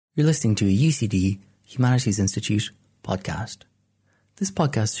You're listening to a UCD Humanities Institute podcast. This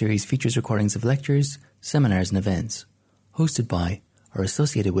podcast series features recordings of lectures, seminars and events hosted by or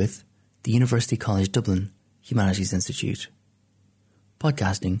associated with the University College Dublin Humanities Institute.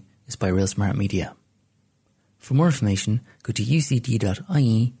 Podcasting is by Real Smart Media. For more information, go to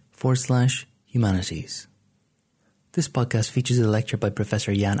ucd.ie/humanities. This podcast features a lecture by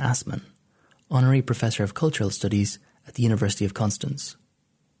Professor Jan Assmann, Honorary Professor of Cultural Studies at the University of Constance.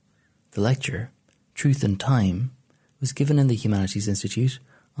 The lecture, Truth and Time, was given in the Humanities Institute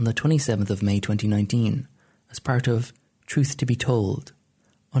on the 27th of May 2019 as part of Truth to be Told,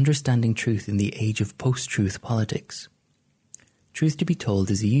 Understanding Truth in the Age of Post-Truth Politics. Truth to be Told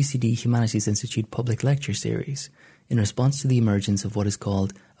is a UCD Humanities Institute public lecture series in response to the emergence of what is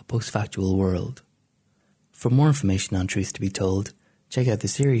called a post-factual world. For more information on Truth to be Told, check out the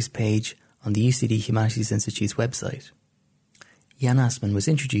series page on the UCD Humanities Institute's website. Jan Assmann was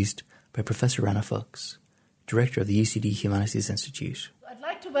introduced by Professor Jan Assmann, Director of the UCD Humanities Institute. I'd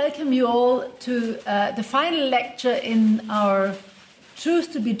like to welcome you all to the final lecture in our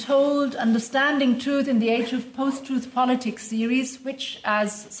Truth to be Told, Understanding Truth in the Age of Post-Truth Politics series, which,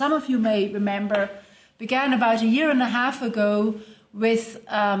 as some of you may remember, began about a year and a half ago with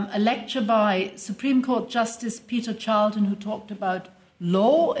a lecture by Supreme Court Justice Peter Charlton, who talked about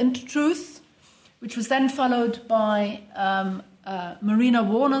law and truth, which was then followed by Marina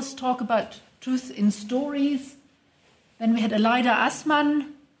Warner's talk about truth in stories. Then we had Jan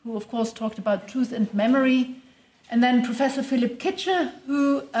Assmann, who of course talked about truth and memory. And then Professor Philip Kitcher,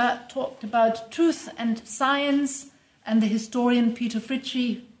 who talked about truth and science. And the historian Peter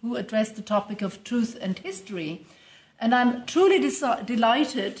Fritschi, who addressed the topic of truth and history. And I'm truly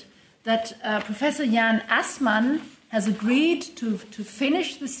delighted that Professor Jan Assmann has agreed to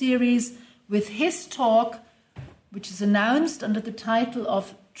finish the series with his talk, which is announced under the title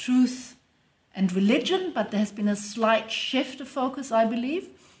of Truth and Religion, but there has been a slight shift of focus, I believe,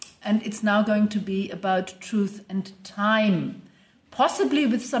 and it's now going to be about truth and time, possibly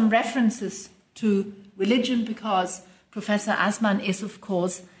with some references to religion, because Professor Assmann is, of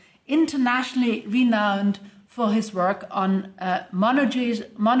course, internationally renowned for his work on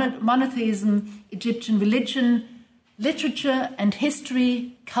monotheism, Egyptian religion, literature and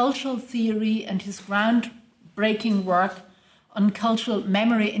history, cultural theory, and his groundbreaking work on cultural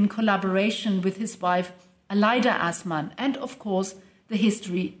memory in collaboration with his wife, Jan Assmann, and of course, the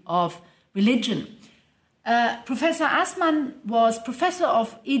history of religion. Professor Assmann was professor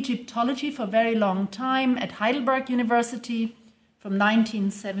of Egyptology for a very long time at Heidelberg University from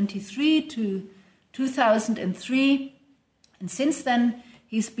 1973 to 2003. And since then,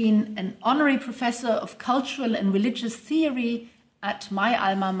 he's been an honorary professor of cultural and religious theory at my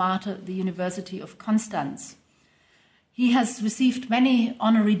alma mater, the University of Constance. He has received many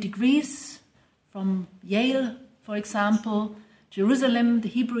honorary degrees from Yale, for example, Jerusalem, the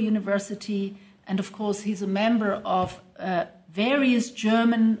Hebrew University, and of course he's a member of various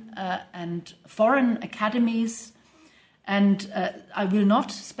German and foreign academies. And I will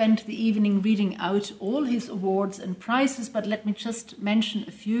not spend the evening reading out all his awards and prizes, but let me just mention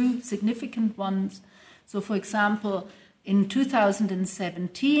a few significant ones. So, for example, in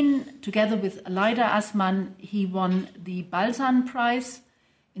 2017, together with Jan Assmann, he won the Balzan Prize.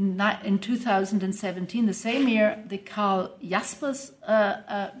 In 2017, the same year, the Karl Jaspers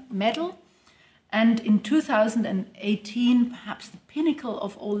Medal. And in 2018, perhaps the pinnacle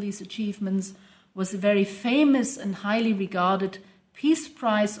of all these achievements was a very famous and highly regarded Peace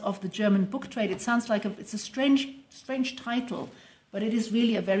Prize of the German book trade. It sounds like it's a strange title, but it is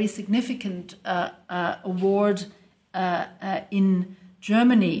really a very significant award in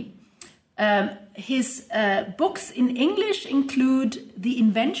Germany. His books in English include The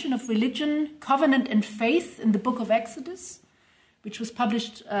Invention of Religion, Covenant and Faith in the Book of Exodus, which was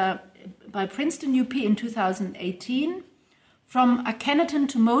published by Princeton UP in 2018. From Akhenaten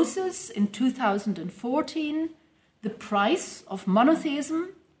to Moses in 2014, The Price of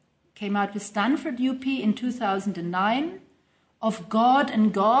Monotheism came out with Stanford UP in 2009, Of God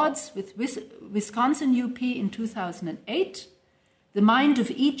and Gods with Wisconsin UP in 2008, The Mind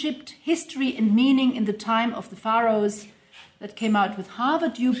of Egypt, History and Meaning in the Time of the Pharaohs, that came out with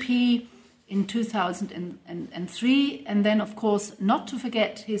Harvard UP in 2003, and then, of course, not to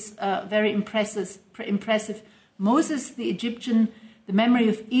forget his very impressive Moses the Egyptian, The Memory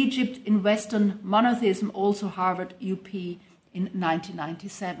of Egypt in Western Monotheism, also Harvard UP in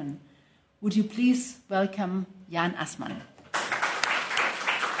 1997. Would you please welcome Jan Assmann?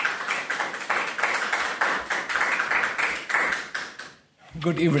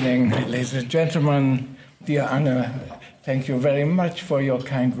 Good evening, ladies and gentlemen. Dear Anna, thank you very much for your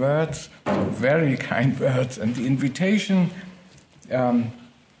kind words, very kind words, and the invitation.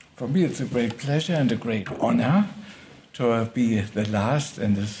 For me, it's a great pleasure and a great honor to be the last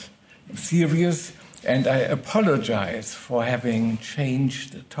in this series, and I apologize for having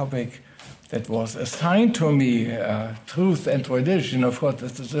changed the topic that was assigned to me, truth and religion. Of course,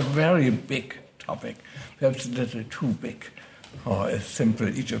 this is a very big topic, perhaps a little too big for a simple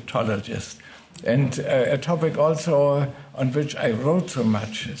Egyptologist, and a topic also on which I wrote so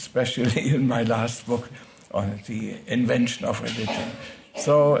much, especially in my last book on the invention of religion.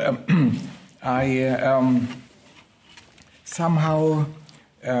 So I somehow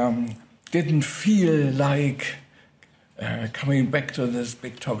didn't feel like coming back to this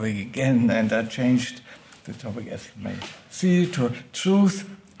big topic again, and I changed the topic, as you may see, to truth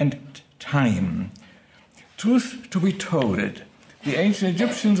and time. Truth to be told. The ancient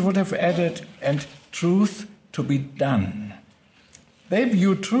Egyptians would have added, and truth to be done. They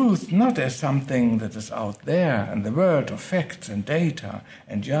view truth not as something that is out there in the world of facts and data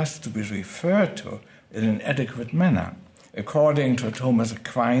and just to be referred to in an adequate manner. According to Thomas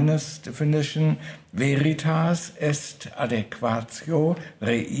Aquinas' definition, veritas est adequatio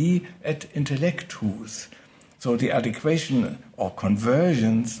rei et intellectus. So the adequation or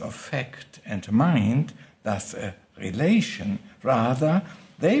convergence of fact and mind, thus a relation. Rather,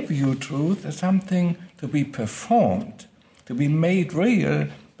 they view truth as something to be performed, to be made real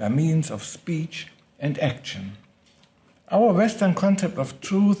by means of speech and action. Our Western concept of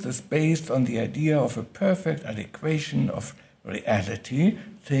truth is based on the idea of a perfect adequation of reality,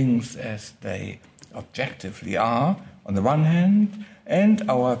 things as they objectively are, on the one hand, and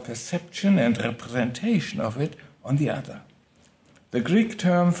our perception and representation of it on the other. The Greek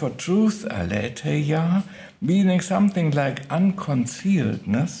term for truth, aletheia, meaning something like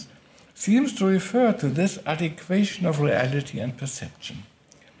unconcealedness, seems to refer to this adequation of reality and perception.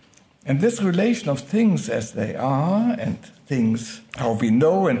 And this relation of things as they are and things how we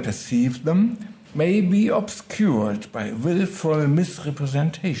know and perceive them may be obscured by willful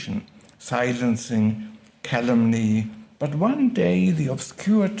misrepresentation, silencing, calumny, but one day the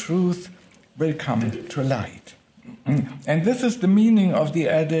obscure truth will come to light. And this is the meaning of the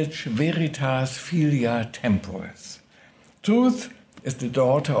adage veritas filia temporis. Truth is the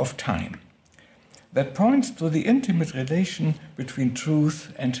daughter of time. That points to the intimate relation between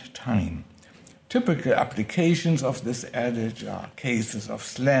truth and time. Typical applications of this adage are cases of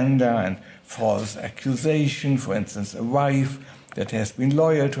slander and false accusation. For instance, a wife that has been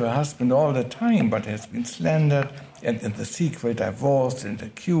loyal to her husband all the time but has been slandered and in the secret divorced and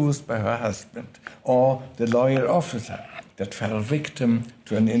accused by her husband. Or the loyal officer that fell victim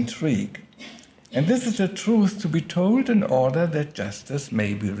to an intrigue. And this is a truth to be told in order that justice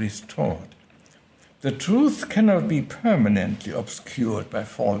may be restored. The truth cannot be permanently obscured by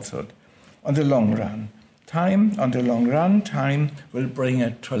falsehood. On the long run, time will bring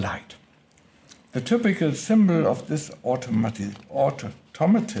it to light. The typical symbol of this automatism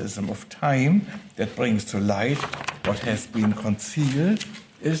of time that brings to light what has been concealed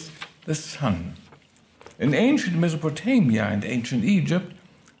is the sun. In ancient Mesopotamia and ancient Egypt,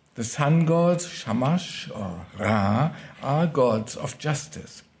 the sun gods, Shamash or Ra, are gods of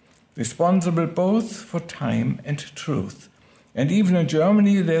justice, responsible both for time and truth. And even in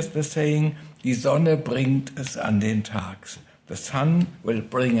Germany, there's the saying, Die Sonne bringt es an den Tag. The sun will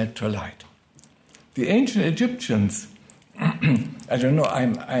bring it to light. The ancient Egyptians, I don't know,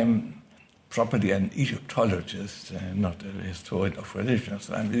 I'm properly an Egyptologist, not a historian of religion.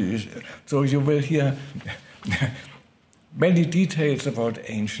 So you will hear many details about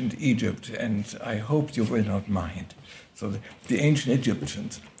ancient Egypt, and I hope you will not mind. So the ancient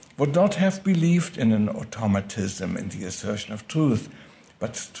Egyptians would not have believed in an automatism in the assertion of truth,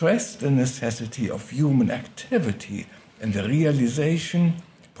 but stressed the necessity of human activity in the realization,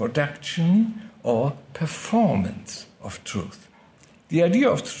 production, or performance of truth. The idea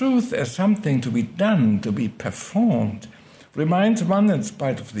of truth as something to be done, to be performed, reminds one, in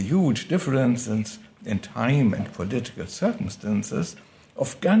spite of the huge differences in time and political circumstances,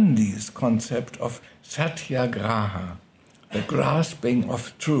 of Gandhi's concept of satyagraha, the grasping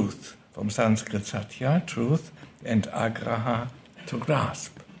of truth, from Sanskrit satya, truth, and agraha, to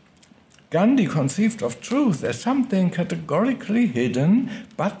grasp. Gandhi conceived of truth as something categorically hidden,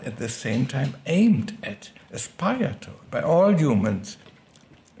 but at the same time aimed at, aspired to, by all humans.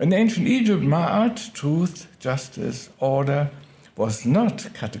 In ancient Egypt, Ma'at, truth, justice, order, was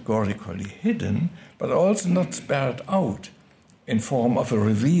not categorically hidden, but also not spelled out in form of a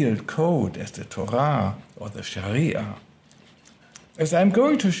revealed code as the Torah or the Sharia. As I'm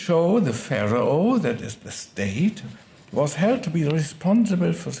going to show, the pharaoh, that is the state, was held to be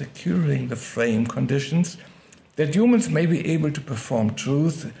responsible for securing the frame conditions that humans may be able to perform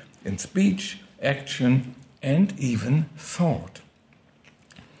truth in speech, action, and even thought.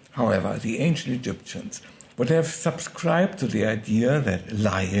 However, the ancient Egyptians would have subscribed to the idea that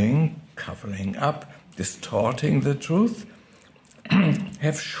lying, covering up, distorting the truth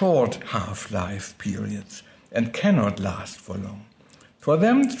have short half-life periods and cannot last for long. For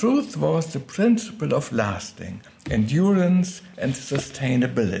them, truth was the principle of lasting, endurance, and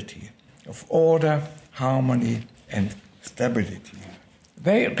sustainability, of order, harmony, and stability.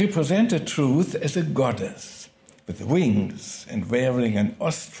 They represented truth as a goddess, with wings and wearing an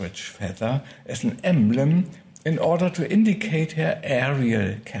ostrich feather as an emblem in order to indicate her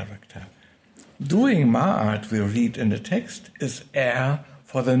aerial character. Doing Ma'at, we read in the text, is air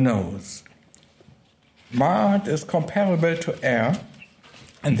for the nose. Ma'at is comparable to air,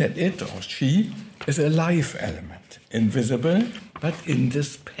 and that it or she is a life element, invisible but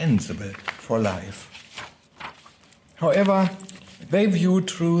indispensable for life. However, they view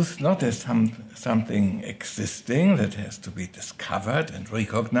truth not as something existing that has to be discovered and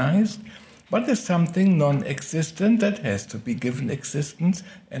recognized, but as something non-existent that has to be given existence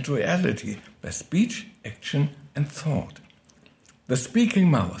and reality by speech, action, and thought. The speaking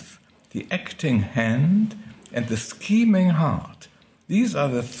mouth, the acting hand, and the scheming heart, these are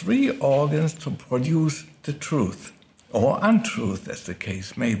the three organs to produce the truth, or untruth as the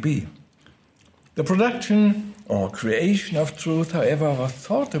case may be. The production or creation of truth, however, was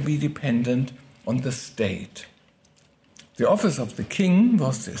thought to be dependent on the state. The office of the king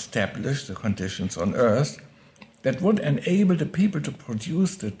was to establish the conditions on earth that would enable the people to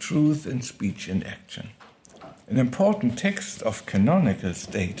produce the truth in speech and action. An important text of canonical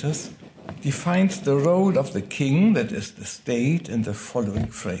status defines the role of the king, that is the state, in the following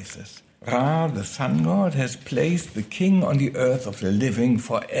phrases. Ra, the sun god, has placed the king on the earth of the living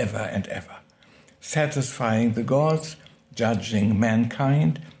forever and ever, satisfying the gods, judging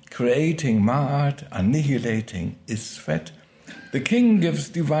mankind, creating Ma'at, annihilating Isfet. The king gives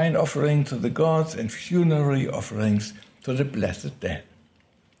divine offering to the gods and funerary offerings to the blessed dead.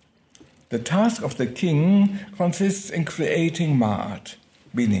 The task of the king consists in creating Ma'at,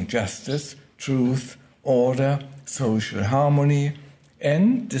 meaning justice, truth, order, social harmony,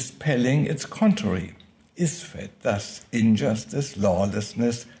 and dispelling its contrary, Isfet, thus injustice,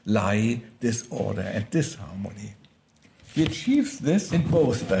 lawlessness, lie, disorder, and disharmony. He achieves this in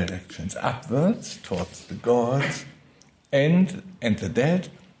both directions, upwards towards the gods and the dead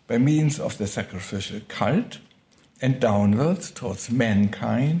by means of the sacrificial cult, and downwards towards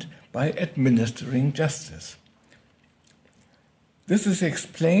mankind by administering justice. This is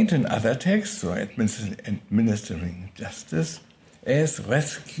explained in other texts, so administering justice, as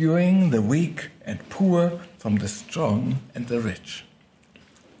rescuing the weak and poor from the strong and the rich.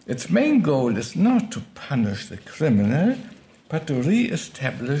 Its main goal is not to punish the criminal, but to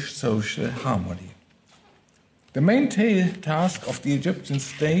re-establish social harmony. The main task of the Egyptian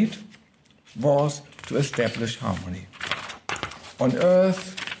state was to establish harmony on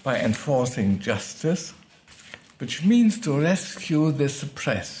earth by enforcing justice, which means to rescue the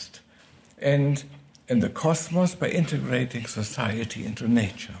suppressed, and in the cosmos by integrating society into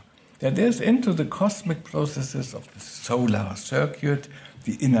nature, that is, into the cosmic processes of the solar circuit,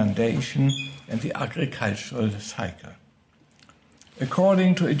 the inundation, and the agricultural cycle.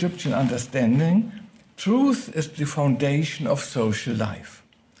 According to Egyptian understanding, truth is the foundation of social life,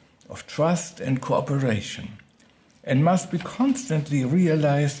 of trust and cooperation, and must be constantly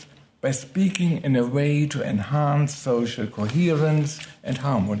realized by speaking in a way to enhance social coherence and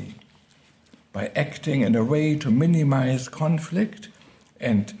harmony, by acting in a way to minimize conflict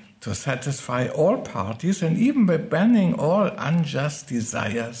and to satisfy all parties, and even by banning all unjust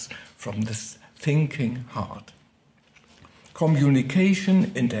desires from the thinking heart.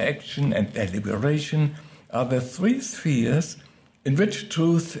 Communication, interaction, and deliberation are the three spheres in which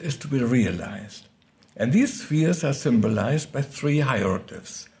truth is to be realized. And these spheres are symbolized by three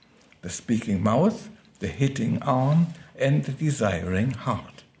hieroglyphs: the speaking mouth, the hitting arm, and the desiring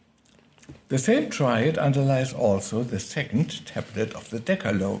heart. The same triad underlies also the second tablet of the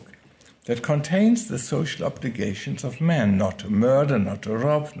Decalogue, that contains the social obligations of man: not to murder, not to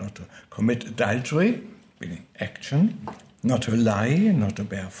rob, not to commit adultery, meaning action, not to lie, not to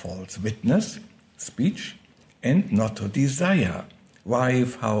bear false witness, speech, and not to desire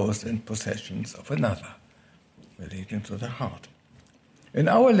wife, house, and possessions of another, relating to the heart. In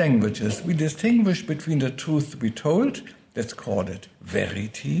our languages, we distinguish between the truth to be told, let's call it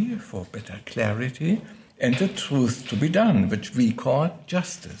verity for better clarity, and the truth to be done, which we call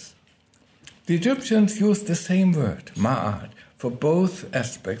justice. The Egyptians used the same word, ma'at, for both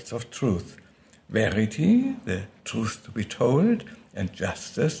aspects of truth. Verity, the truth to be told, and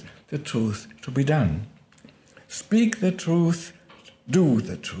justice, the truth to be done. Speak the truth, do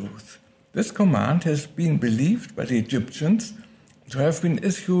the truth. This command has been believed by the Egyptians to have been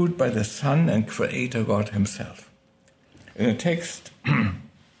issued by the Son and Creator God himself. In a text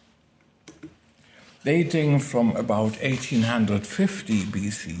dating from about 1850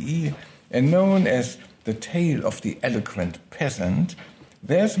 BCE and known as the Tale of the Eloquent Peasant,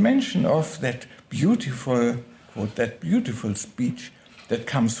 there's mention of that beautiful, quote, that beautiful speech that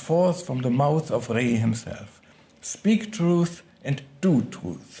comes forth from the mouth of Re himself. Speak truth and do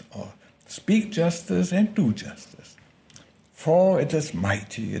truth, or speak justice and do justice. For it is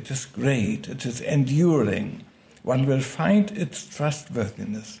mighty, it is great, it is enduring. One will find its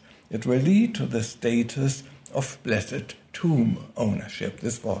trustworthiness. It will lead to the status of blessed tomb ownership.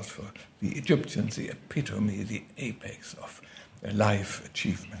 This was for the Egyptians the epitome, the apex of their life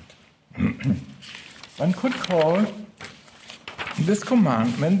achievement. One could call this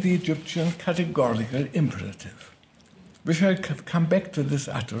commandment the Egyptian categorical imperative. We shall come back to this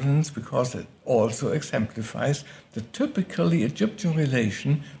utterance because it also exemplifies the typically Egyptian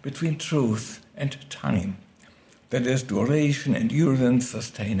relation between truth and time. That is, duration, endurance,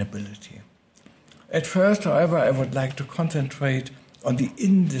 sustainability. At first, however, I would like to concentrate on the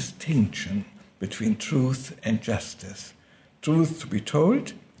indistinction between truth and justice, truth to be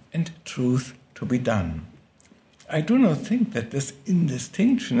told and truth to be done. I do not think that this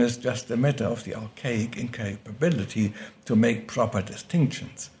indistinction is just a matter of the archaic incapability to make proper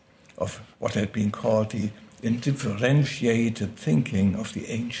distinctions, of what had been called the indifferentiated thinking of the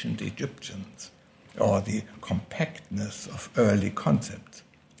ancient Egyptians, or the compactness of early concepts.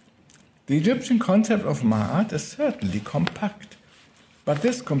 The Egyptian concept of ma'at is certainly compact, but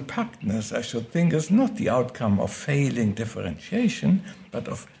this compactness, I should think, is not the outcome of failing differentiation, but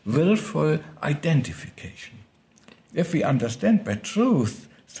of willful identification. If we understand by truth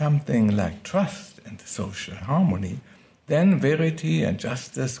something like trust and social harmony, then verity and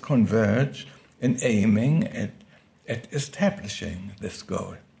justice converge in aiming at establishing this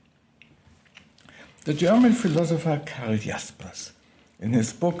goal. The German philosopher Karl Jaspers, in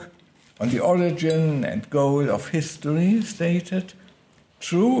his book On the Origin and Goal of History, stated,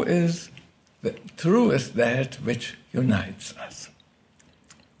 True is that which unites us.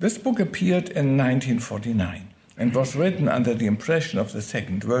 This book appeared in 1949 and was written under the impression of the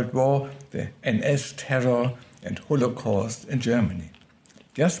Second World War, the NS terror, and Holocaust in Germany.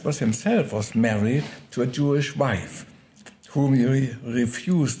 Jaspers himself was married to a Jewish wife, whom he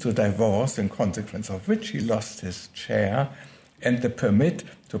refused to divorce, in consequence of which he lost his chair and the permit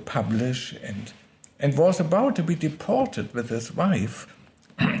to publish, and was about to be deported with his wife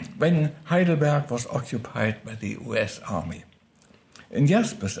when Heidelberg was occupied by the US Army. In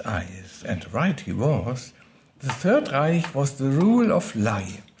Jaspers' eyes, and right he was, the Third Reich was the rule of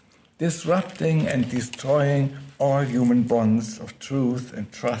lie, disrupting and destroying all human bonds of truth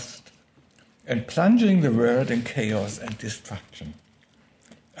and trust, and plunging the world in chaos and destruction.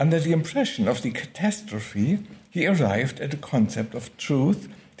 Under the impression of the catastrophe, he arrived at a concept of truth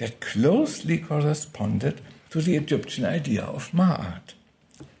that closely corresponded to the Egyptian idea of ma'at.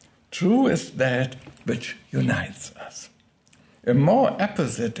 True is that which unites us. A more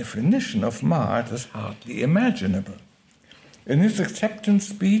apposite definition of ma'at is hardly imaginable. In his acceptance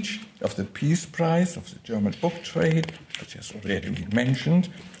speech of the Peace Prize of the German book trade, which has already been mentioned,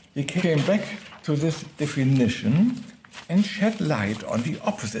 he came back to this definition and shed light on the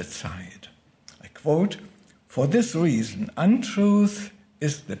opposite side. I quote, "For this reason, untruth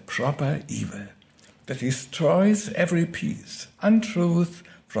is the proper evil that destroys every peace. Untruth,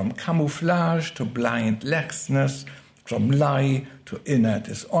 from camouflage to blind laxness, from lie to inner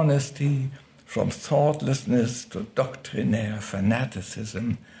dishonesty, from thoughtlessness to doctrinaire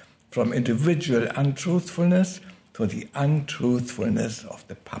fanaticism, from individual untruthfulness to the untruthfulness of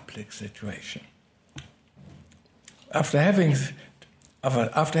the public situation." After having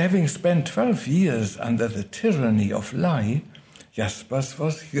spent 12 years under the tyranny of lie, Jaspers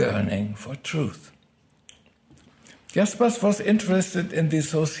was yearning for truth. Jaspers was interested in the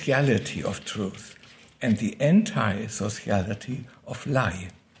sociality of truth and the anti-sociality of lie.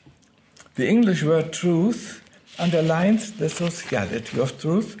 The English word truth underlines the sociality of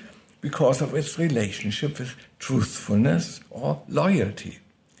truth because of its relationship with truthfulness or loyalty.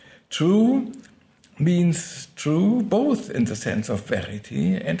 True means true both in the sense of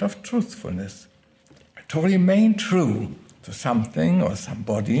verity and of truthfulness. To remain true to something or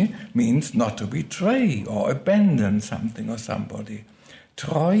somebody means not to betray or abandon something or somebody.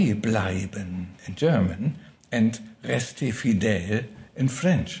 treu bleiben in German and rester fidèle in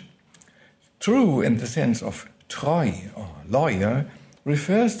French. True in the sense of treu or loyal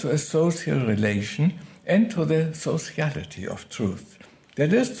refers to a social relation and to the sociality of truth.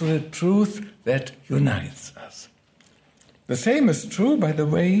 That is, to the truth that unites us. The same is true, by the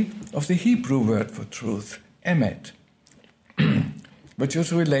way, of the Hebrew word for truth, emet, which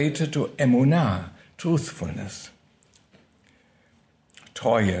is related to emunah, truthfulness.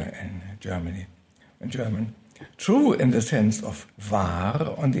 Treue in German. True in the sense of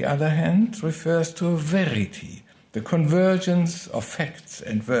wahr, on the other hand, refers to verity, the convergence of facts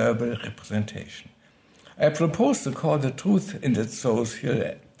and verbal representation. I propose to call the truth in its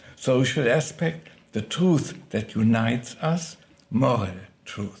social aspect, the truth that unites us, moral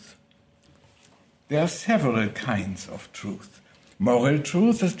truth. There are several kinds of truth. Moral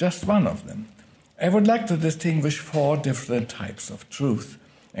truth is just one of them. I would like to distinguish 4 different types of truth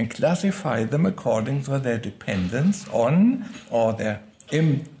and classify them according to their dependence on or their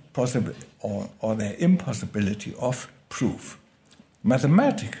impossibility of proof.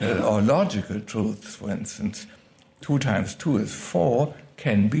 Mathematical or logical truths, for instance, 2 times 2 is 4,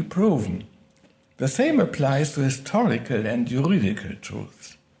 can be proven. The same applies to historical and juridical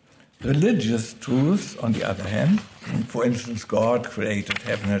truths. Religious truths, on the other hand, for instance, God created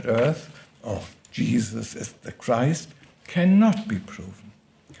heaven and earth, or Jesus is the Christ, cannot be proven.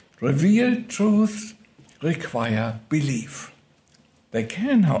 Revealed truths require belief. They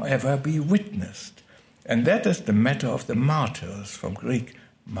can, however, be witnessed, and that is the matter of the martyrs, from Greek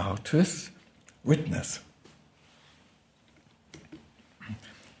martys, witness.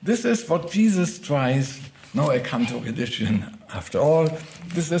 This is what Jesus tries, now I come to religion after all,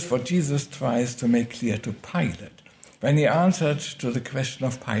 this is what Jesus tries to make clear to Pilate when he answered to the question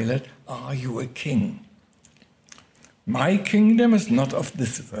of Pilate, "Are you a king?" "My kingdom is not of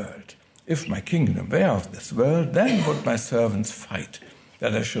this world. If my kingdom were of this world, then would my servants fight,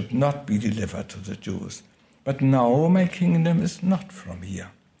 that I should not be delivered to the Jews. But now my kingdom is not from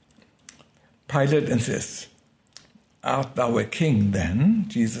here." Pilate insists, "Art thou a king then?"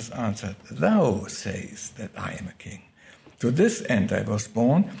 Jesus answered, "Thou sayest that I am a king. To this end I was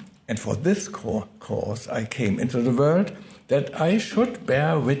born, and for this cause I came into the world, that I should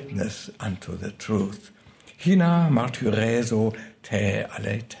bear witness unto the truth. Hina martyreso te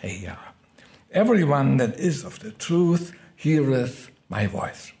aletheia. Everyone that is of the truth heareth my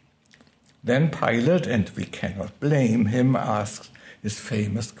voice." Then Pilate, and we cannot blame him, asks his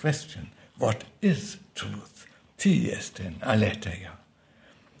famous question, "What is truth? Ti estin aletheia."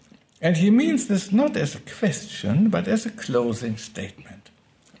 And he means this not as a question, but as a closing statement.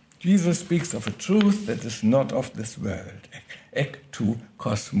 Jesus speaks of a truth that is not of this world, ek tu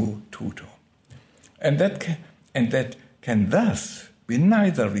kosmou tuto. And that can thus be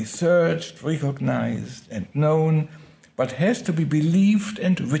neither researched, recognized, and known, but has to be believed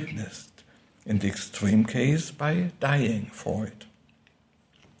and witnessed, in the extreme case by dying for it.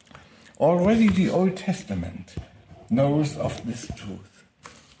 Already the Old Testament knows of this truth.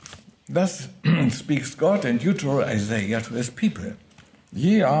 Thus speaks God in Deutero Isaiah to his people,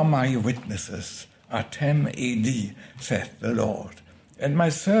 "Ye are my witnesses, atem edi, saith the Lord, and my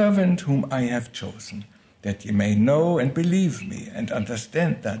servant whom I have chosen, that ye may know and believe me, and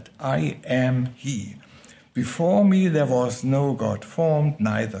understand that I am he. Before me there was no God formed,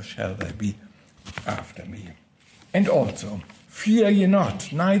 neither shall there be after me. And also, fear ye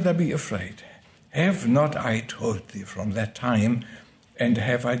not, neither be afraid. Have not I told thee from that time, and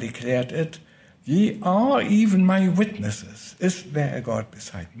have I declared it? Ye are even my witnesses. Is there a God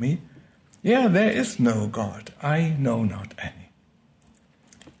beside me? Yea, there is no God, I know not any."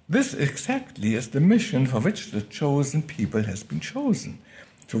 This exactly is the mission for which the chosen people has been chosen,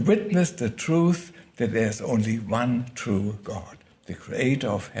 to witness the truth that there is only one true God, the creator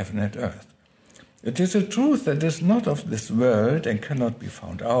of heaven and earth. It is a truth that is not of this world and cannot be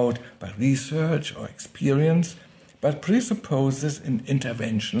found out by research or experience, but presupposes an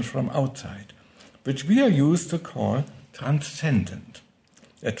intervention from outside, which we are used to call transcendent.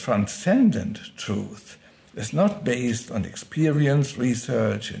 A transcendent truth is not based on experience,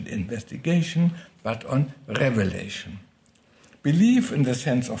 research, and investigation, but on revelation. Belief in the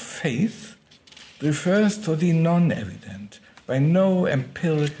sense of faith refers to the non-evident, by no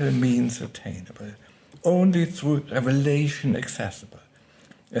empirical means attainable, only through revelation accessible,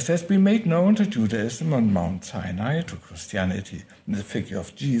 as has been made known to Judaism on Mount Sinai, to Christianity in the figure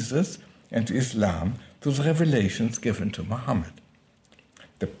of Jesus, and to Islam through the revelations given to Muhammad.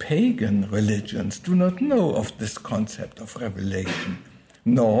 The pagan religions do not know of this concept of revelation,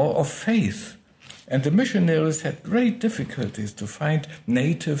 nor of faith, and the missionaries had great difficulties to find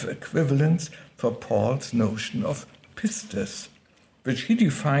native equivalents for Paul's notion of pistis, which he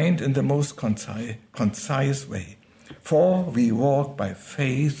defined in the most concise way. For we walk by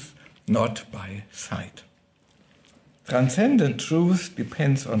faith, not by sight. Transcendent truth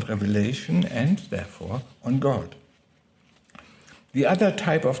depends on revelation and, therefore, on God. The other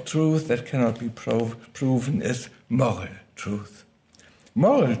type of truth that cannot be proven is moral truth.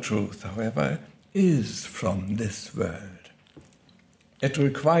 Moral truth, however, is from this world. It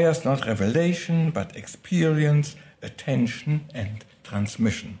requires not revelation, but experience, attention, and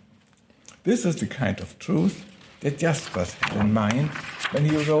transmission. This is the kind of truth that Jaspers had in mind when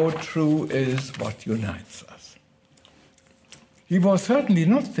he wrote, "True is what unites us." He was certainly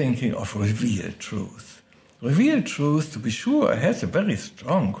not thinking of revealed truth. Revealed truth, to be sure, has a very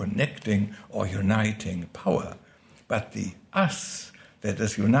strong connecting or uniting power, but the us that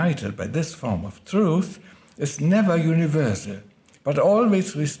is united by this form of truth is never universal, but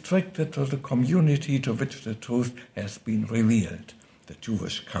always restricted to the community to which the truth has been revealed: the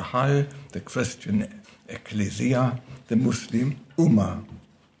Jewish Kahal, the Christian Ecclesia, the Muslim Ummah.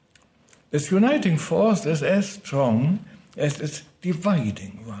 Its uniting force is as strong as its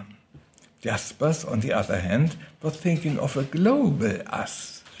dividing one. Jaspers, on the other hand, was thinking of a global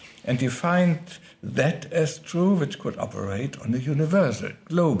us and defined that as true which could operate on a universal,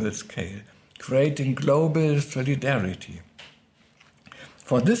 global scale, creating global solidarity.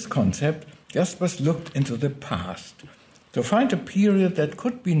 For this concept, Jaspers looked into the past to find a period that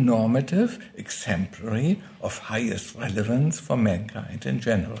could be normative, exemplary, of highest relevance for mankind in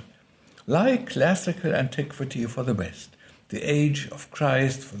general, like classical antiquity for the West, the age of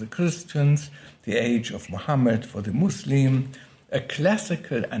Christ for the Christians, the age of Muhammad for the Muslim, a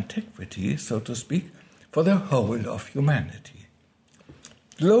classical antiquity, so to speak, for the whole of humanity.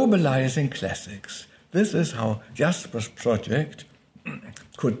 Globalizing classics, this is how Jaspers' project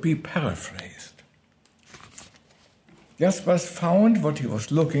could be paraphrased. Jaspers found what he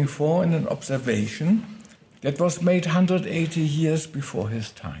was looking for in an observation that was made 180 years before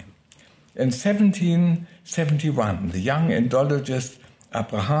his time. In 1771, the young Indologist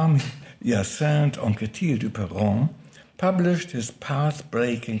Abraham Hyacinthe Anquetil du Perron published his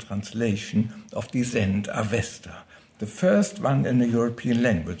path-breaking translation of the Zend Avesta, the first one in a European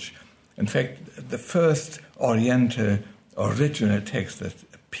language. In fact, the first Oriental original text that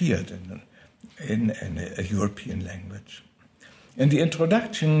appeared in a European language. In the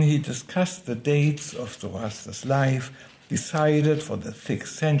introduction, he discussed the dates of Zoroaster's life, decided for the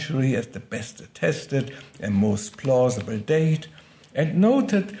 6th century as the best attested and most plausible date, and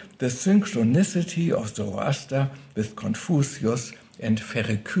noted the synchronicity of Zoroaster with Confucius and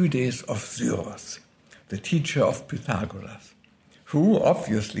Pherecydes of Syros, the teacher of Pythagoras, who,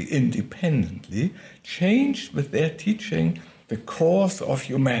 obviously independently, changed with their teaching the course of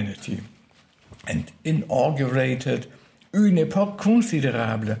humanity and inaugurated une époque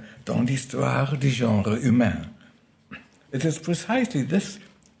considérable dans l'histoire du genre humain. It is precisely this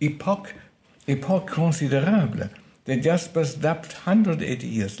époque considérable, that Jaspers dubbed 180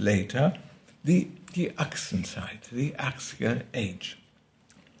 years later the Achsenzeit, the axial age.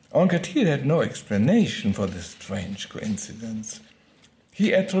 Anquetil had no explanation for this strange coincidence.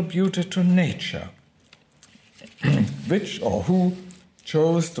 He attributed to nature, which or who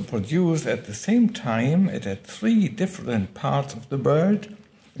chose to produce at the same time and at 3 different parts of the world,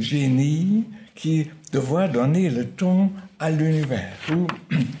 génie qui devrait donner le ton à l'univers, who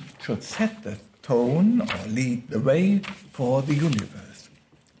should set the tone or lead the way for the universe.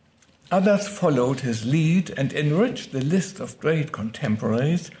 Others followed his lead and enriched the list of great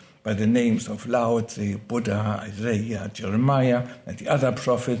contemporaries by the names of Lao Tse, Buddha, Isaiah, Jeremiah, and the other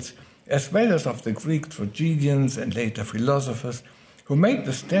prophets, as well as of the Greek tragedians and later philosophers who made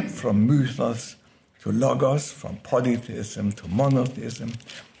the step from mythos to logos, from polytheism to monotheism,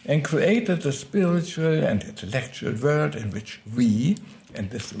 and created the spiritual and intellectual world in which we, and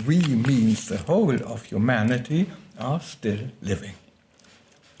this we means the whole of humanity, are still living.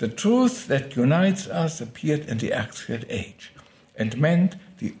 The truth that unites us appeared in the axial age and meant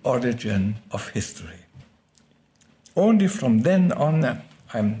the origin of history. Only from then on,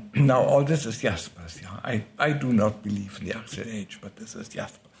 now all this is Jaspers. Yeah? I do not believe in the axial age, but this is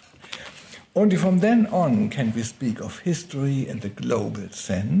Jaspers. Only from then on can we speak of history in the global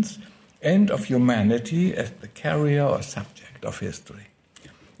sense and of humanity as the carrier or subject of history.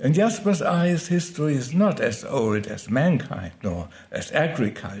 In Jasper's eyes, history is not as old as mankind, nor as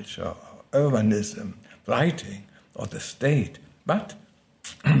agriculture, or urbanism, writing, or the state, but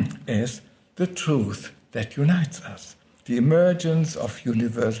as the truth that unites us, the emergence of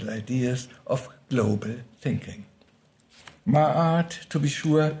universal ideas of global thinking. Ma'at, to be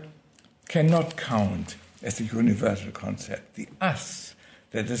sure, cannot count as a universal concept. The us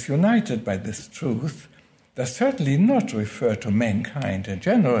that is united by this truth does certainly not refer to mankind in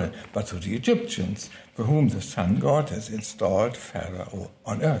general, but to the Egyptians, for whom the sun god has installed Pharaoh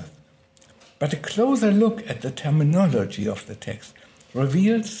on earth. But a closer look at the terminology of the text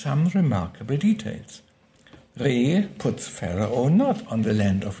reveals some remarkable details. Re puts Pharaoh not on the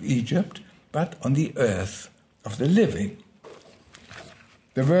land of Egypt, but on the earth of the living.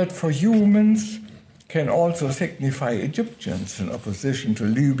 The word for humans can also signify Egyptians in opposition to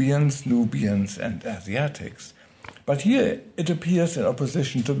Libyans, Nubians, and Asiatics. But here it appears in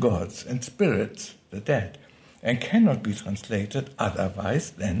opposition to gods and spirits, the dead, and cannot be translated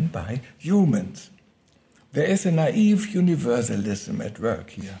otherwise than by humans. There is a naive universalism at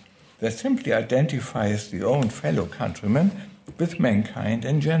work here that simply identifies the own fellow countrymen with mankind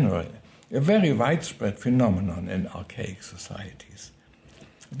in general, a very widespread phenomenon in archaic societies.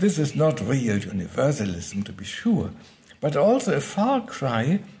 This is not real universalism, to be sure, but also a far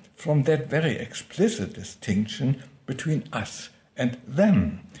cry from that very explicit distinction between us and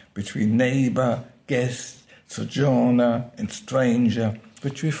them, between neighbor, guest, sojourner, and stranger,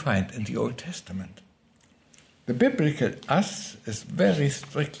 which we find in the Old Testament. The biblical us is very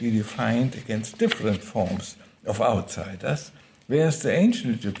strictly defined against different forms of outsiders, whereas the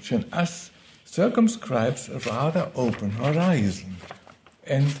ancient Egyptian us circumscribes a rather open horizon,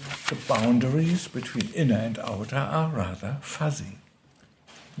 and the boundaries between inner and outer are rather fuzzy.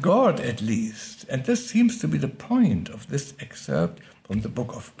 God, at least, and this seems to be the point of this excerpt from the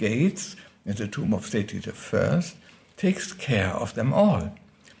Book of Gates in the tomb of Seti I, takes care of them all.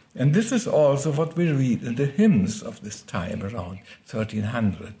 And this is also what we read in the hymns of this time around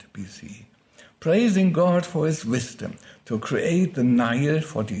 1300 BC, praising God for his wisdom to create the Nile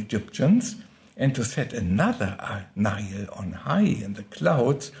for the Egyptians and to set another Nile on high in the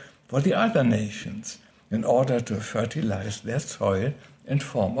clouds for the other nations in order to fertilize their soil in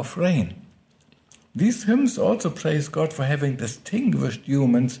form of rain. These hymns also praise God for having distinguished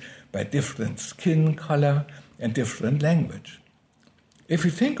humans by different skin color and different language. If we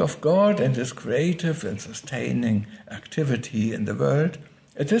think of God and his creative and sustaining activity in the world,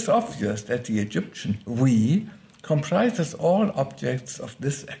 it is obvious that the Egyptian we comprises all objects of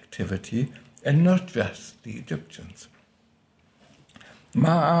this activity and not just the Egyptians.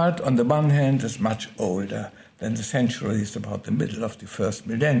 Ma'at, on the one hand, is much older than the centuries about the middle of the first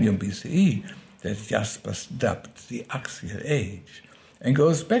millennium BCE that Jaspers dubbed the Axial Age, and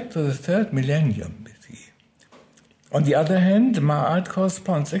goes back to the third millennium BCE. On the other hand, Ma'at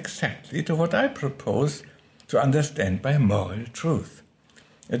corresponds exactly to what I propose to understand by moral truth.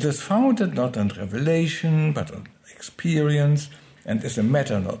 It is founded not on revelation, but on experience, and is a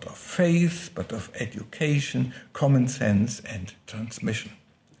matter not of faith, but of education, common sense, and transmission.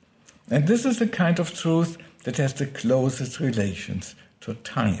 And this is the kind of truth that has the closest relations to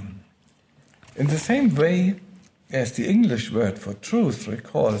time. In the same way as the English word for truth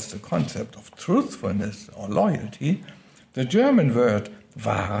recalls the concept of truthfulness or loyalty, the German word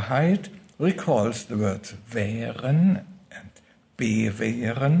Wahrheit recalls the words währen and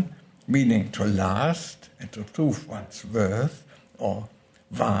bewähren, meaning to last and to prove one's worth, or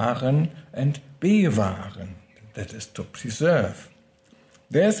wahren and bewahren, that is to preserve.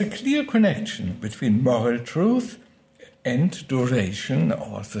 There is a clear connection between moral truth and duration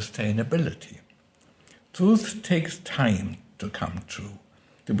or sustainability. Truth takes time to come true,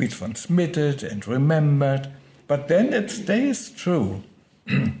 to be transmitted and remembered, but then it stays true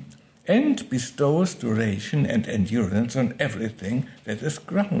and bestows duration and endurance on everything that is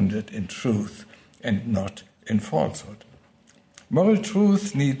grounded in truth and not in falsehood. Moral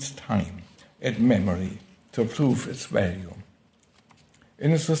truth needs time and memory to prove its value.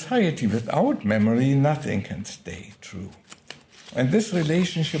 In a society without memory, nothing can stay true. And this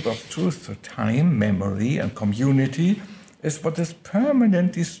relationship of truth to time, memory, and community is what is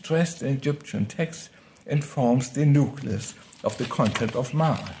permanently stressed in Egyptian texts and forms the nucleus of the concept of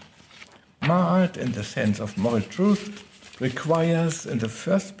Ma'at. Ma'at, in the sense of moral truth, requires in the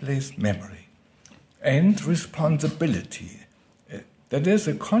first place memory and responsibility. That is,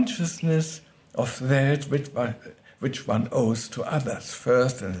 a consciousness of that which one owes to others,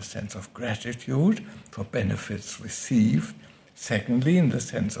 first in the sense of gratitude for benefits received, secondly in the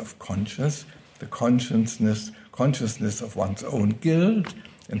sense of the consciousness of one's own guilt,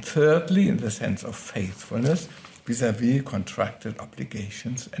 and thirdly in the sense of faithfulness vis-à-vis contracted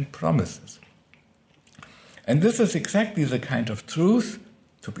obligations and promises. And this is exactly the kind of truth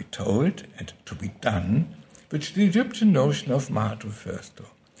to be told and to be done which the Egyptian notion of Maat refers to.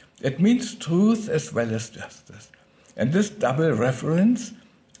 It means truth as well as justice. And this double reference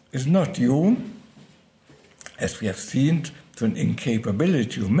is not due, as we have seen, to an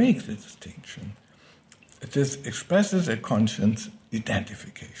incapability to make the distinction. It expresses a conscious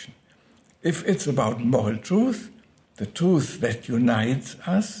identification. If it's about moral truth, the truth that unites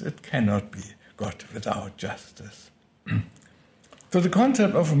us, it cannot be got without justice. To the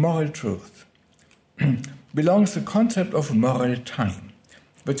concept of moral truth belongs the concept of moral time,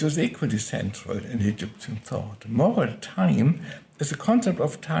 which is equally central in Egyptian thought. Moral time is a concept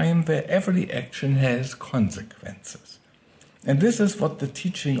of time where every action has consequences. And this is what the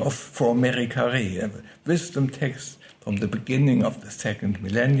teaching of For Merikare, a wisdom text from the beginning of the 2nd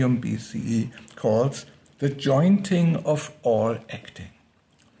millennium BCE, calls the jointing of all acting.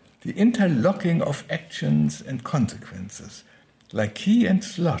 The interlocking of actions and consequences, like key and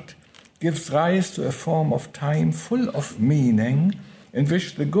slot, gives rise to a form of time full of meaning in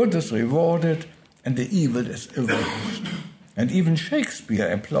which the good is rewarded and the evil is avenged. And even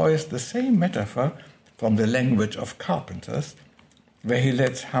Shakespeare employs the same metaphor from the language of carpenters, where he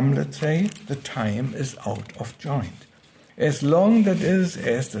lets Hamlet say, the time is out of joint, as long that is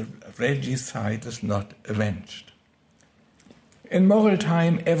as the regicide is not avenged. In moral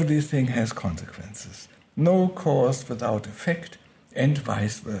time, everything has consequences, no cause without effect, and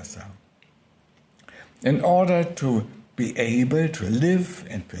vice versa. In order to be able to live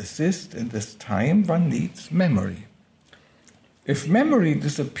and persist in this time, one needs memory. If memory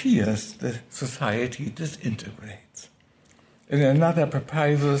disappears, the society disintegrates. In another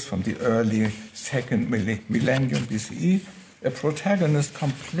papyrus from the early 2nd millennium BCE, a protagonist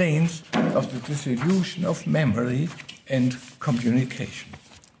complains of the dissolution of memory and communication.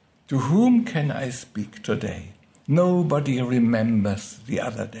 To whom can I speak today? Nobody remembers the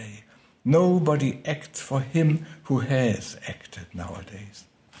other day. Nobody acts for him who has acted nowadays.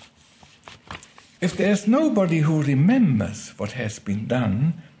 If there is nobody who remembers what has been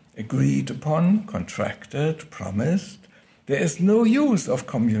done, agreed upon, contracted, promised, there is no use of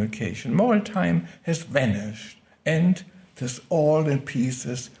communication. Moral time has vanished, and 'tis all in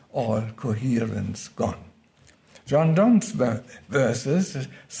pieces, all coherence gone. John Donne's verses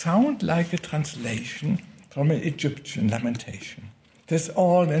sound like a translation from an Egyptian lamentation. 'Tis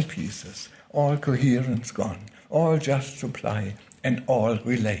all in pieces, all coherence gone, all just supply, and all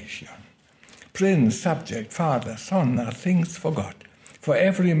relation. Prince, subject, father, son are things forgot, for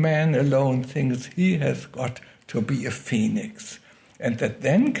every man alone thinks he has got to be a phoenix, and that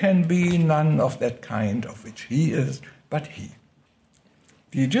then can be none of that kind of which he is but he.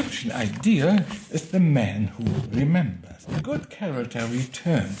 The Egyptian idea is the man who remembers. The good character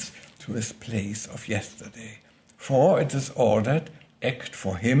returns to his place of yesterday, for it is ordered, act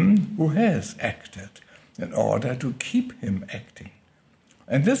for him who has acted, in order to keep him acting.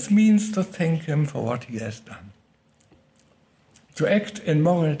 And this means to thank him for what he has done. To act in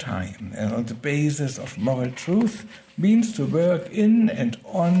moral time and on the basis of moral truth means to work in and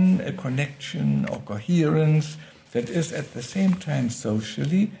on a connection or coherence that is at the same time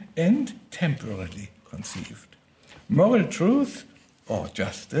socially and temporally conceived. Moral truth, or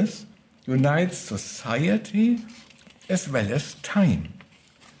justice, unites society as well as time.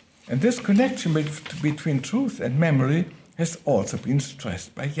 And this connection between truth and memory has also been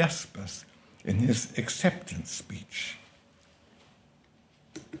stressed by Jaspers in his acceptance speech.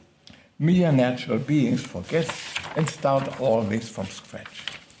 Mere natural beings forget and start always from scratch.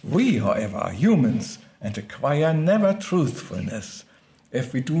 We, however, are humans and acquire never truthfulness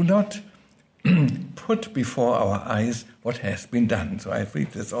if we do not put before our eyes what has been done. So I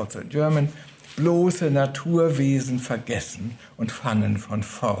read this also in German. Bloße Naturwesen vergessen und fangen von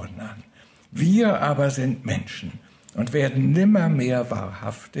vorn an. Wir aber sind Menschen und werden nimmermehr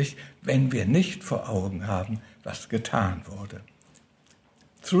wahrhaftig, wenn wir nicht vor Augen haben, was getan wurde.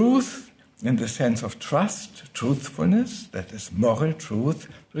 Truth, in the sense of trust, truthfulness, that is moral truth,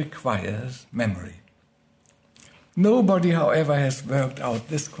 requires memory. Nobody, however, has worked out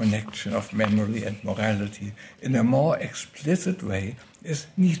this connection of memory and morality in a more explicit way as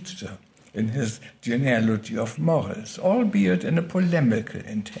Nietzsche in his genealogy of morals, albeit in a polemical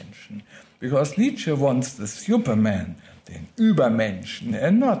intention, because Nietzsche wants the Superman, den Übermenschen,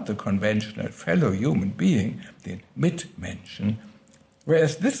 and not the conventional fellow human being, den Mitmenschen,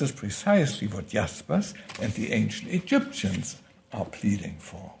 whereas this is precisely what Jaspers and the ancient Egyptians are pleading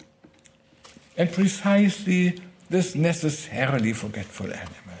for. And precisely this necessarily forgetful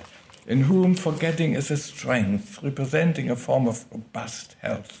animal, in whom forgetting is a strength, representing a form of robust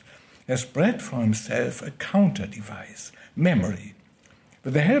health, has bred for himself a counter-device, memory,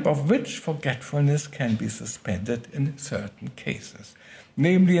 with the help of which forgetfulness can be suspended in certain cases,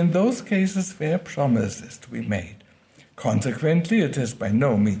 namely in those cases where a promise is to be made. Consequently, it is by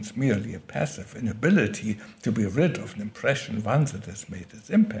no means merely a passive inability to be rid of an impression once it has made its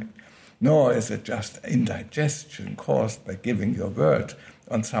impact, nor is it just indigestion caused by giving your word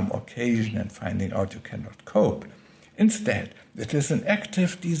on some occasion and finding out you cannot cope. Instead, it is an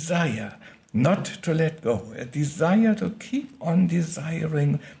active desire not to let go, a desire to keep on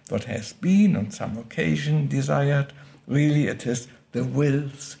desiring what has been on some occasion desired. Really, it is the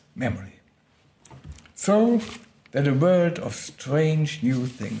will's memory. So that a world of strange new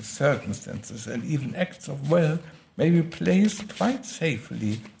things, circumstances, and even acts of will may be placed quite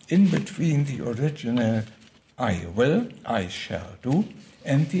safely in between the original I will, I shall do,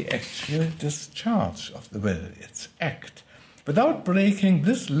 and the actual discharge of the will, its act, without breaking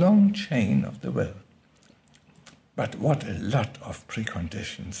this long chain of the will. But what a lot of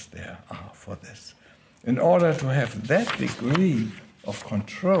preconditions there are for this. In order to have that degree of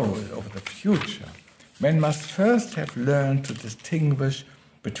control over the future, man must first have learned to distinguish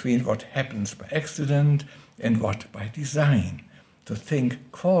between what happens by accident and what by design, to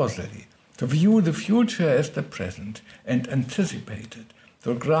think causally, to view the future as the present and anticipate it,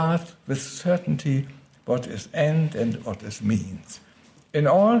 to grasp with certainty what is end and what is means. In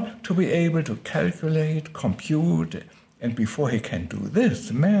all, to be able to calculate, compute, and before he can do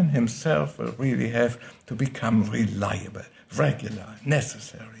this, man himself will really have to become reliable, regular,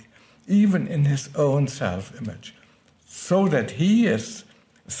 necessary, even in his own self-image, so that he, as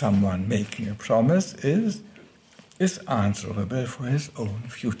someone making a promise, is answerable for his own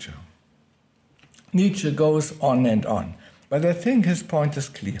future. Nietzsche goes on and on, but I think his point is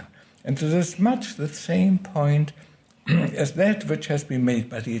clear, and it is much the same point as that which has been made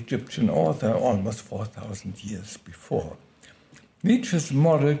by the Egyptian author almost 4,000 years before. Nietzsche's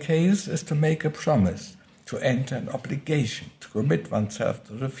moral case is to make a promise, to enter an obligation, to commit oneself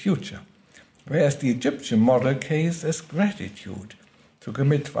to the future, whereas the Egyptian moral case is gratitude, to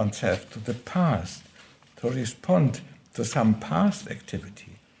commit oneself to the past, to respond to some past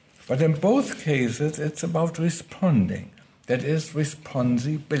activity. But in both cases, it's about responding, that is,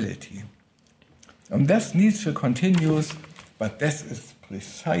 responsibility. And thus Nietzsche continues, but this is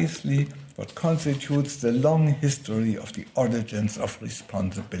precisely what constitutes the long history of the origins of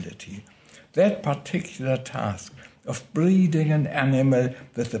responsibility. That particular task of breeding an animal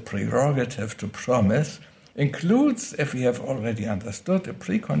with the prerogative to promise includes, if we have already understood, a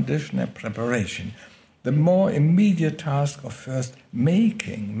precondition and preparation, the more immediate task of first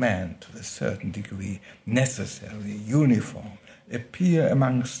making man to a certain degree necessary, uniform, appear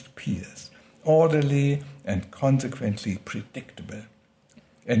amongst peers, orderly and consequently predictable.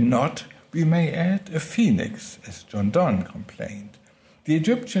 And not, we may add, a phoenix, as John Donne complained. The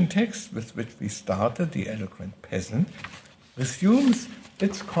Egyptian text with which we started, the eloquent peasant, resumes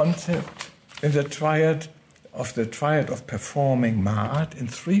its concept in the triad of performing Ma'at in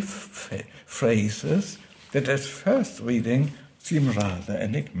three phrases that at first reading seem rather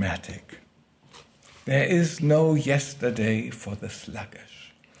enigmatic. There is no yesterday for the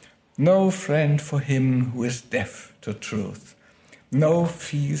sluggish, no friend for him who is deaf to truth, no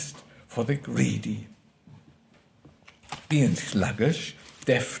feast for the greedy. Being sluggish,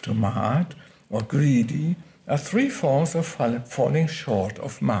 deaf to Ma'at, or greedy are three forms of falling short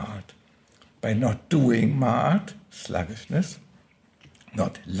of Ma'at. By not doing Ma'at, sluggishness,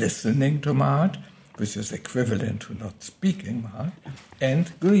 not listening to Ma'at, which is equivalent to not speaking Ma'at,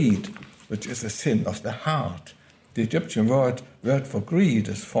 and greed, which is a sin of the heart. The Egyptian word for greed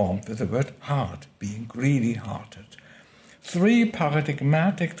is formed with the word heart, being greedy-hearted. Three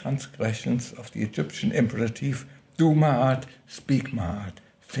paradigmatic transgressions of the Egyptian imperative: do Ma'at, speak Ma'at,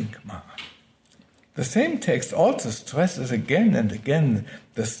 think Ma'at. The same text also stresses again and again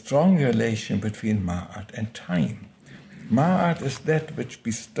the strong relation between Ma'at and time. Ma'at is that which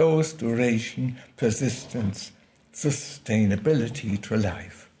bestows duration, persistence, sustainability to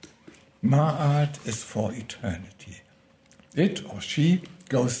life. Ma'at is for eternity. It or she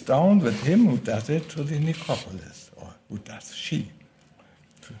goes down with him who does it to the necropolis, or who does she,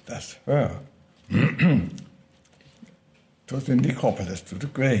 who does her, to the necropolis, to the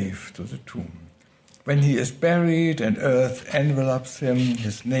grave, to the tomb. When he is buried and earth envelops him,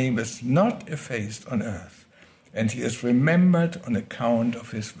 his name is not effaced on earth, and he is remembered on account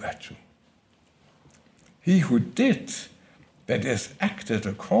of his virtue. He who did, that is, acted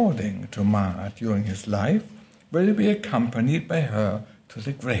according to Ma'at during his life, will be accompanied by her to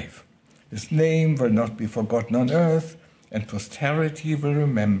the grave. His name will not be forgotten on earth, and posterity will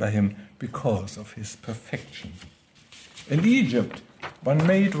remember him because of his perfection. In Egypt, one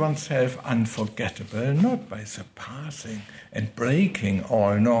made oneself unforgettable not by surpassing and breaking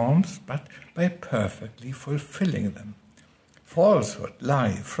all norms, but by perfectly fulfilling them. Falsehood,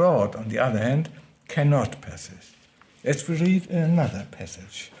 lie, fraud, on the other hand, cannot persist. As we read in another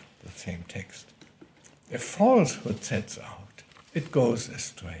passage, the same text. If falsehood sets out, it goes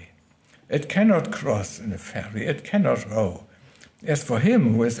astray. It cannot cross in a ferry, it cannot row. As for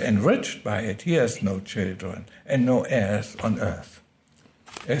him who is enriched by it, he has no children and no heirs on earth.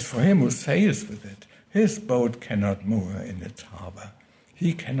 As for him who sails with it, his boat cannot moor in its harbor.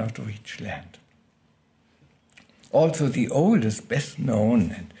 He cannot reach land. Also, the oldest, best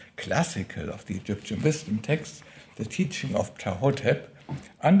known and classical of the Egyptian wisdom texts, the teaching of Ptahhotep,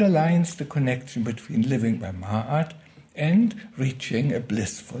 underlines the connection between living by Ma'at and reaching a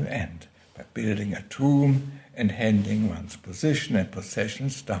blissful end by building a tomb and handing one's position and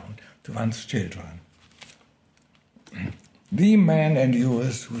possessions down to one's children. The man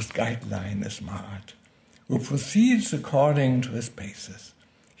endures whose guideline is Ma'at, who proceeds according to his basis.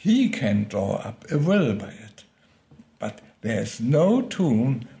 He can draw up a will by it, but there is no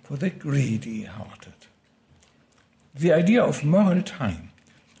tomb for the greedy-hearted. The idea of moral time,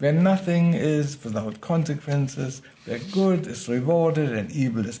 where nothing is without consequences, where good is rewarded and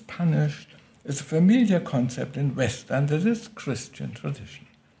evil is punished, is a familiar concept in Western, that is, Christian tradition.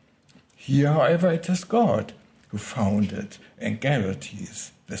 Here, however, it is God who founded and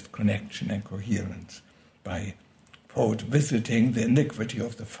guarantees this connection and coherence by, quote, visiting the iniquity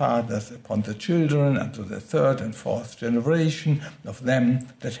of the fathers upon the children unto the third and fourth generation of them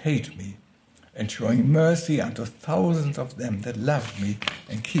that hate me, and showing mercy unto thousands of them that love me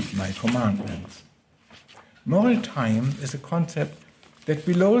and keep my commandments. Moral time is a concept that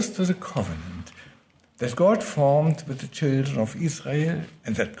belongs to the covenant that God formed with the children of Israel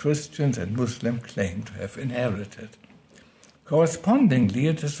and that Christians and Muslims claim to have inherited. Correspondingly,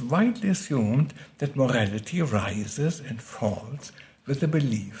 it is widely assumed that morality rises and falls with the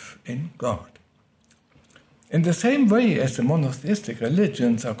belief in God. In the same way as the monotheistic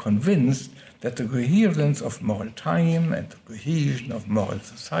religions are convinced that the coherence of moral time and the cohesion of moral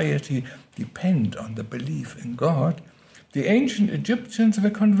society depend on the belief in God, the ancient Egyptians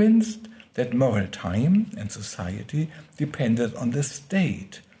were convinced that moral time and society depended on the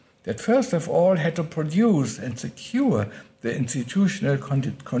state, that first of all had to produce and secure the institutional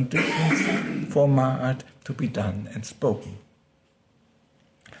conditions for Ma'at to be done and spoken.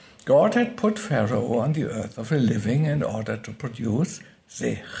 God had put Pharaoh on the earth of a living in order to produce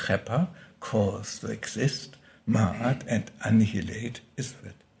Zechepa, cause to exist, Ma'at, and annihilate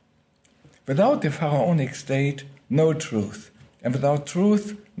Israel. Without the pharaonic state, no truth, and without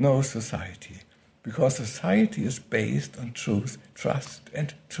truth, no society, because society is based on truth, trust,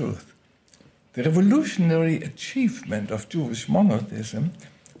 and truth. The revolutionary achievement of Jewish monotheism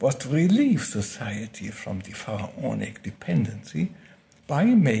was to relieve society from the pharaonic dependency by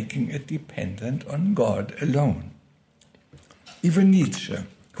making it dependent on God alone. Even Nietzsche,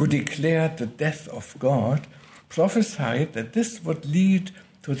 who declared the death of God, prophesied that this would lead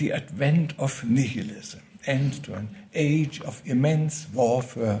to the advent of nihilism and to an age of immense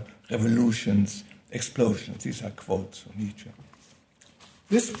warfare, revolutions, explosions. These are quotes from Nietzsche.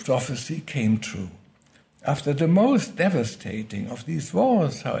 This prophecy came true. After the most devastating of these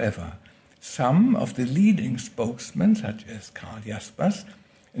wars, however, some of the leading spokesmen, such as Karl Jaspers,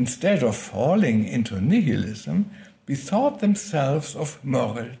 instead of falling into nihilism, bethought themselves of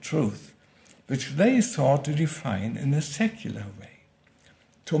moral truth, which they sought to define in a secular way.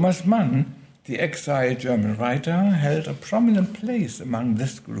 Thomas Mann, the exiled German writer, held a prominent place among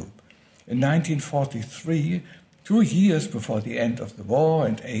this group. In 1943, 2 years before the end of the war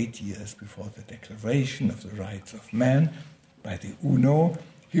and 8 years before the Declaration of the Rights of Man by the UNO,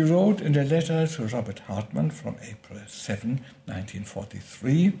 he wrote in a letter to Robert Hartman from April 7,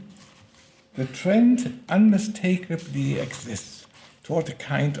 1943, "The trend unmistakably exists toward a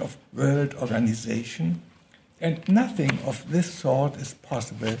kind of world organization, and nothing of this sort is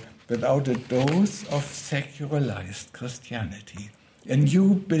possible without a dose of secularized Christianity, a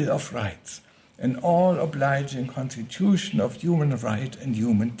new Bill of Rights, an all-obliging constitution of human right and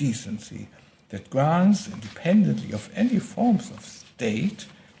human decency that grants, independently of any forms of state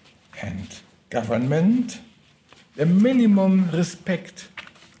and government, a minimum respect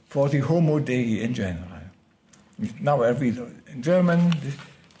for the Homo Dei in general." Now I read in German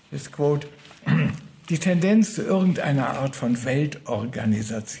this quote. Die Tendenz zu irgendeiner Art von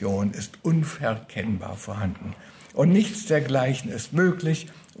Weltorganisation ist unverkennbar vorhanden. Und nichts dergleichen ist möglich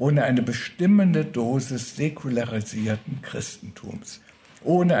ohne eine bestimmende Dosis säkularisierten Christentums,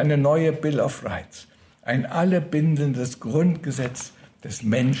 ohne eine neue Bill of Rights, ein alle bindendes Grundgesetz des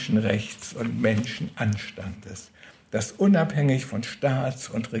Menschenrechts und Menschenanstandes, das unabhängig von Staats-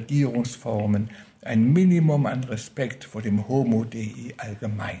 und Regierungsformen ein Minimum an Respekt vor dem Homo Dei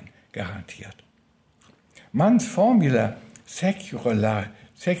allgemein garantiert. Mann's formula secularized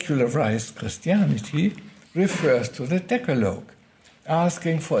Christianity refers to the Decalogue,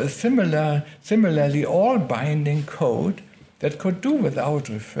 asking for a similarly all-binding code that could do without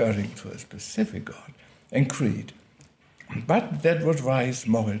referring to a specific God and creed, but that would raise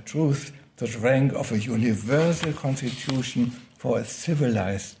moral truth to the rank of a universal constitution for a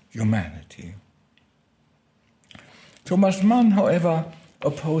civilized humanity. Thomas Mann, however,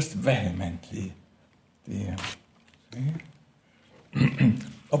 opposed vehemently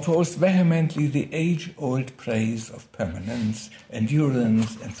the age-old praise of permanence,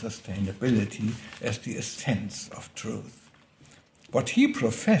 endurance, and sustainability as the essence of truth. What he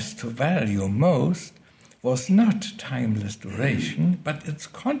professed to value most was not timeless duration, but its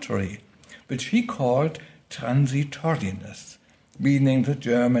contrary, which he called Transitoriness, meaning the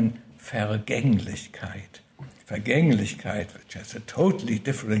German Vergänglichkeit. Vergänglichkeit, which has a totally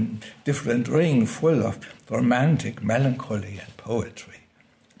different ring full of romantic melancholy and poetry.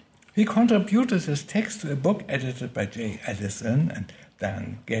 He contributed his text to a book edited by J. Allison and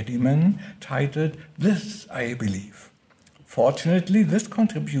Dan Gediman titled This I Believe. Fortunately, this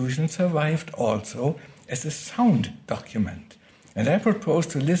contribution survived also as a sound document, and I propose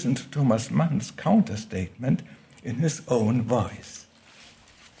to listen to Thomas Mann's counter-statement in his own voice.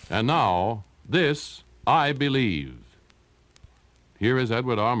 And now, this I believe. Here is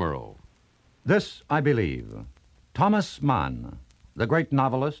Edward R. Murrow. This I believe. Thomas Mann, the great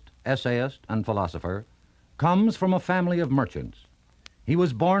novelist, essayist, and philosopher, comes from a family of merchants. He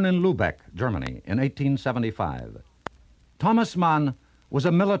was born in Lübeck, Germany, in 1875. Thomas Mann was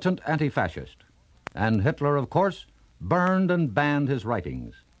a militant anti-fascist, and Hitler, of course, burned and banned his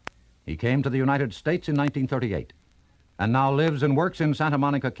writings. He came to the United States in 1938, and now lives and works in Santa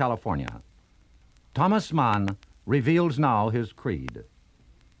Monica, California. Thomas Mann reveals now his creed.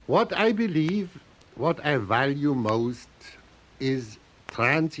 What I believe, what I value most is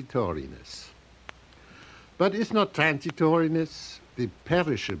transitoriness. But is not transitoriness, the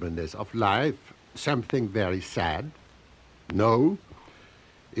perishableness of life, something very sad? No,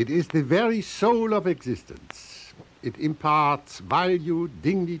 it is the very soul of existence. It imparts value,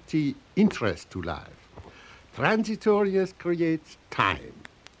 dignity, interest to life. Transitoriness creates time,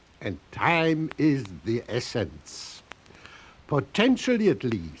 and time is the essence. Potentially at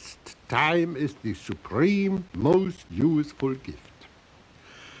least, time is the supreme, most useful gift.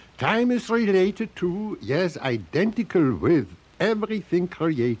 Time is related to, yes, identical with everything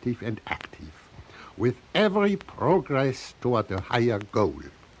creative and active, with every progress toward a higher goal.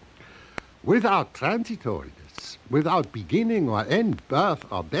 Without transitoriness, without beginning or end, birth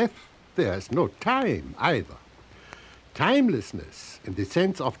or death, there is no time either. Timelessness, in the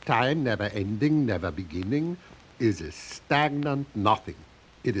sense of time never ending, never beginning, is a stagnant nothing.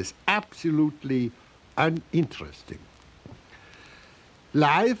 It is absolutely uninteresting.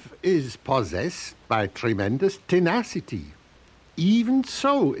 Life is possessed by tremendous tenacity. Even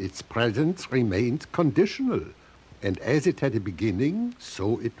so, its presence remains conditional, and as it had a beginning,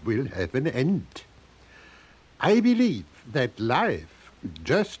 so it will have an end. I believe that life,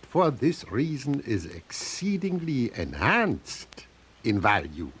 just for this reason, is exceedingly enhanced in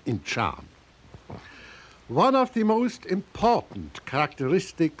value, in charm. One of the most important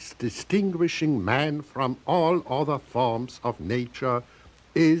characteristics distinguishing man from all other forms of nature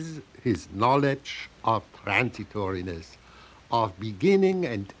is his knowledge of transitoriness, of beginning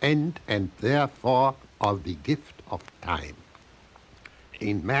and end, and therefore of the gift of time.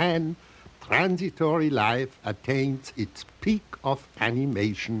 In man, transitory life attains its peak of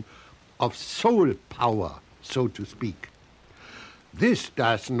animation, of soul power, so to speak. This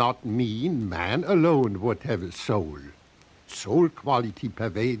does not mean man alone would have a soul. Soul quality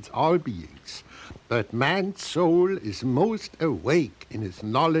pervades all beings, but man's soul is most awake in his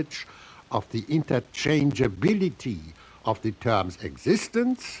knowledge of the interchangeability of the terms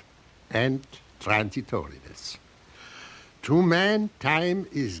existence and transitoriness. To man, time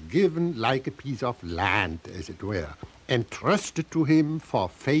is given like a piece of land, as it were, entrusted to him for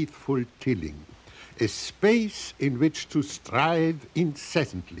faithful tilling, a space in which to strive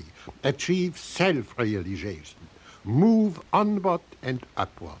incessantly, achieve self-realization, move onward and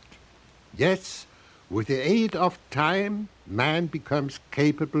upward. Yes, with the aid of time, man becomes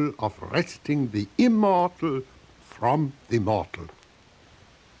capable of wresting the immortal from the mortal.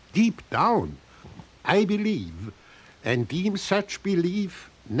 Deep down, I believe, and deem such belief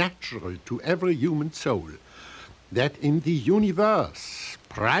natural to every human soul, that in the universe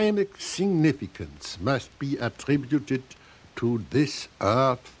prime significance must be attributed to this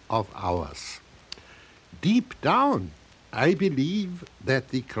earth of ours. Deep down, I believe that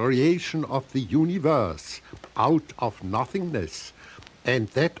the creation of the universe out of nothingness and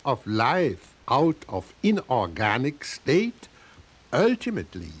that of life out of inorganic state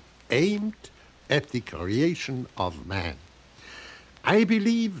ultimately aimed at the creation of man. I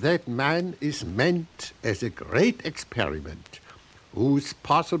believe that man is meant as a great experiment whose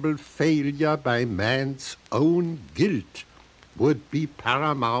possible failure by man's own guilt would be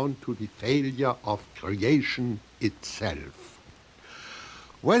paramount to the failure of creation itself.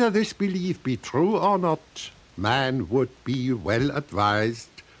 Whether this belief be true or not, man would be well advised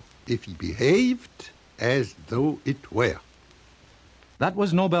if he behaved as though it were. That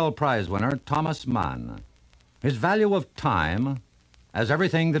was Nobel Prize winner Thomas Mann. His value of time, as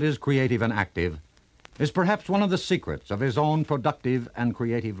everything that is creative and active, is perhaps one of the secrets of his own productive and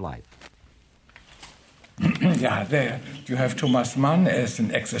creative life. Yeah, there you have Thomas Mann as an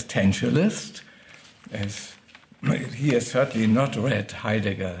existentialist. As he has certainly not read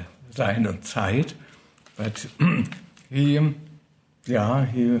Heidegger, Sein und Zeit, but he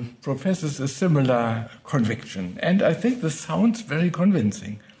professes a similar conviction. And I think this sounds very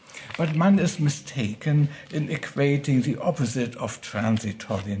convincing. But Mann is mistaken in equating the opposite of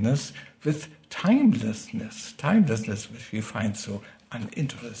transitoriness with timelessness, which we find so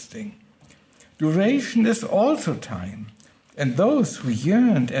uninteresting. Duration is also time, and those who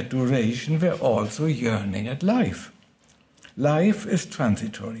yearned at duration were also yearning at life. Life is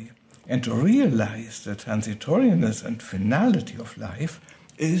transitory, and to realize the transitoriness and finality of life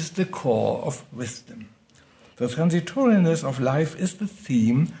is the core of wisdom. The transitoriness of life is the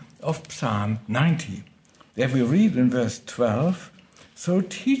theme of Psalm 90. There we read in verse 12, "So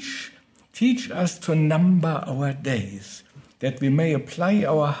teach us to number our days, that we may apply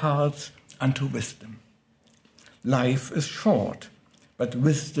our hearts unto wisdom." Life is short, but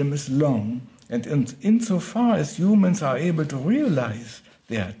wisdom is long, and insofar as humans are able to realize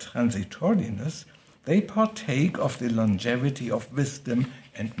their transitoriness, they partake of the longevity of wisdom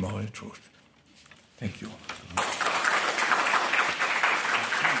and moral truth. Thank you.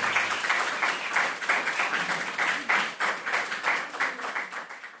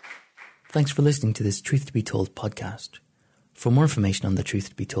 Thanks for listening to this Truth to be Told podcast. For more information on the Truth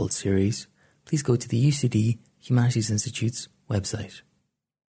to be Told series, please go to the UCD Humanities Institute's website.